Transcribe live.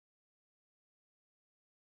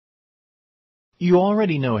You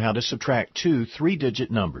already know how to subtract two 3-digit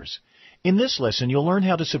numbers. In this lesson, you'll learn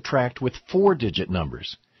how to subtract with 4-digit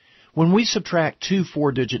numbers. When we subtract two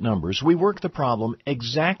 4-digit numbers, we work the problem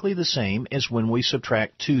exactly the same as when we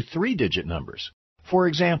subtract two 3-digit numbers. For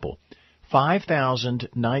example,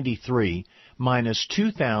 5,093 minus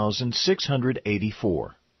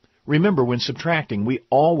 2,684. Remember, when subtracting, we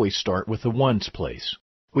always start with the ones place.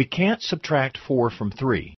 We can't subtract 4 from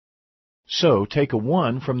 3. So take a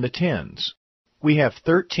 1 from the tens. We have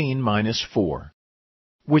 13 minus 4,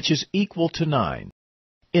 which is equal to 9.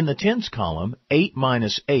 In the tens column, 8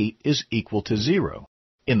 minus 8 is equal to 0.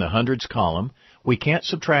 In the hundreds column, we can't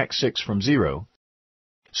subtract 6 from 0,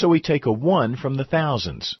 so we take a 1 from the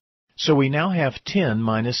thousands. So we now have 10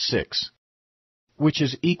 minus 6, which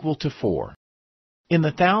is equal to 4. In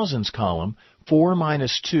the thousands column, 4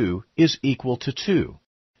 minus 2 is equal to 2.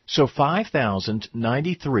 So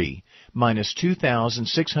 5,093 minus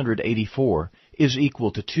 2,684 is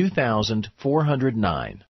equal to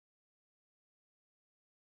 2,409.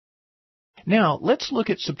 Now, let's look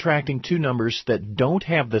at subtracting two numbers that don't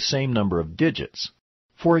have the same number of digits.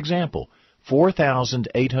 For example,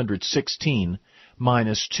 4,816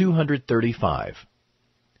 minus 235.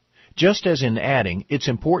 Just as in adding, it's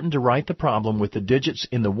important to write the problem with the digits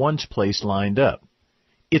in the ones place lined up.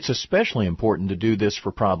 It's especially important to do this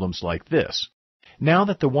for problems like this. Now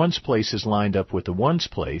that the ones place is lined up with the ones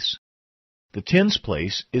place, the tens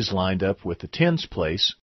place is lined up with the tens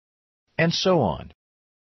place, and so on.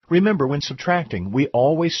 Remember, when subtracting, we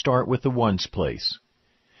always start with the ones place.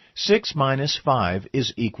 6 minus 5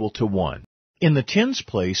 is equal to 1. In the tens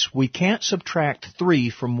place, we can't subtract 3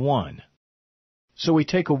 from 1. So we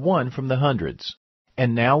take a 1 from the hundreds,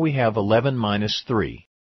 and now we have 11 minus 3,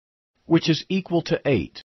 which is equal to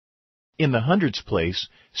 8. In the hundreds place,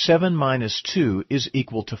 7 minus 2 is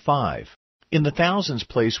equal to 5. In the thousands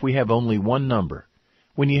place, we have only one number.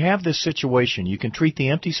 When you have this situation, you can treat the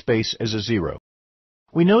empty space as a 0.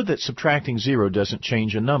 We know that subtracting 0 doesn't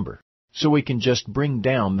change a number, so we can just bring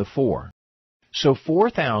down the 4. So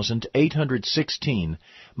 4,816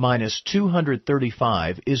 minus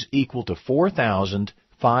 235 is equal to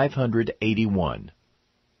 4,581.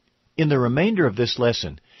 In the remainder of this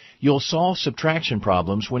lesson, you'll solve subtraction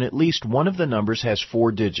problems when at least one of the numbers has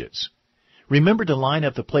 4 digits. Remember to line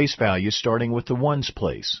up the place values starting with the ones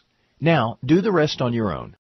place. Now, do the rest on your own.